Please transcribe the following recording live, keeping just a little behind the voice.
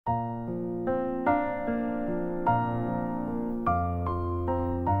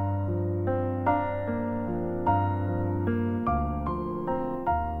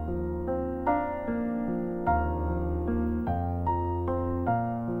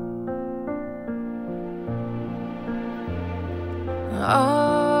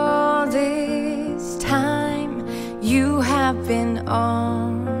All this time you have been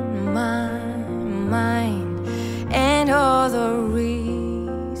on my mind, and all the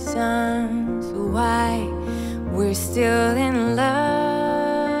reasons why we're still in love.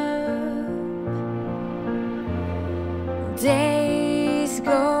 Days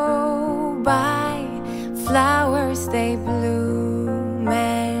go by, flowers they bloom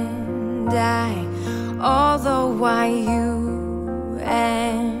and die, although why you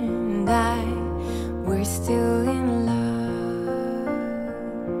and I, we're still in love.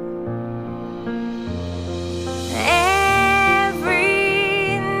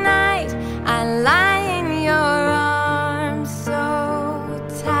 Every night I lie in your arms so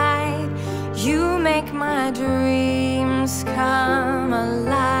tight, you make my dreams come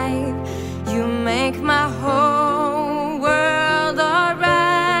alive, you make my whole world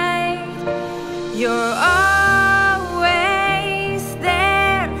alright. You're always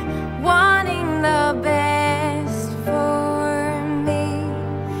there, wanting the best for me.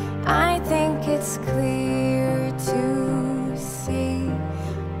 I think it's clear to see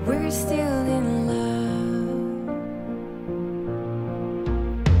we're still in love.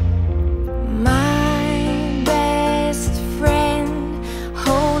 My best friend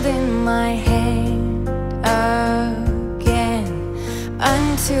holding my hand again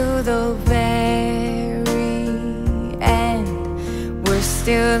until the very end. We're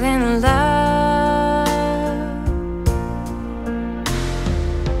still in love.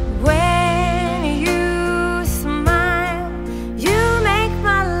 When you smile, you make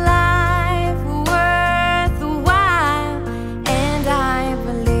my life worthwhile, and I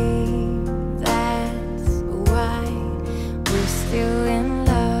believe that's why we're still in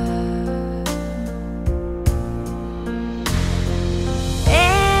love.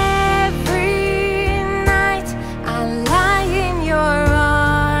 Every night I lie in your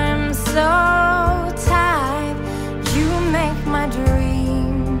arms so tight, you make my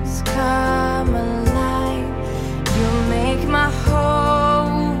dreams come alive, you make my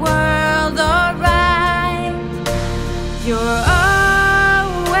whole world alright. You're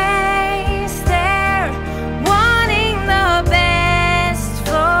always there, wanting the best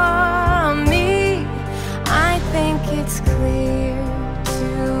for me. I think it's clear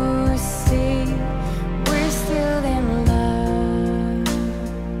to see we're still in love.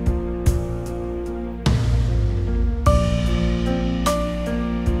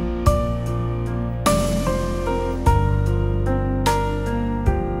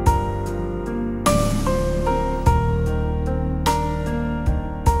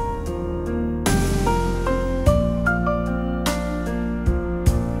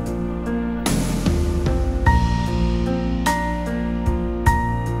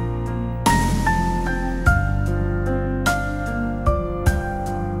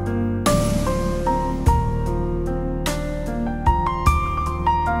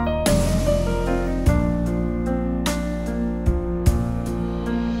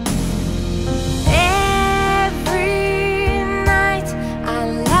 Every night I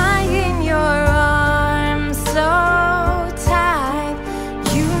lie in your arms so tight,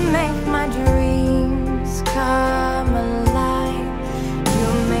 you make my dreams come alive, you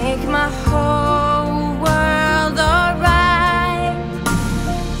make my whole world alright.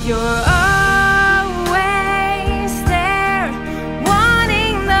 You're always there,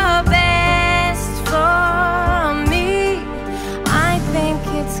 wanting the best for me. I think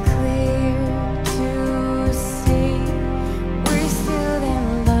it's clear to see we're still in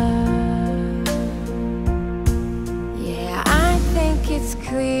love. Yeah, I think it's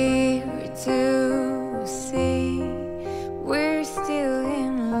clear to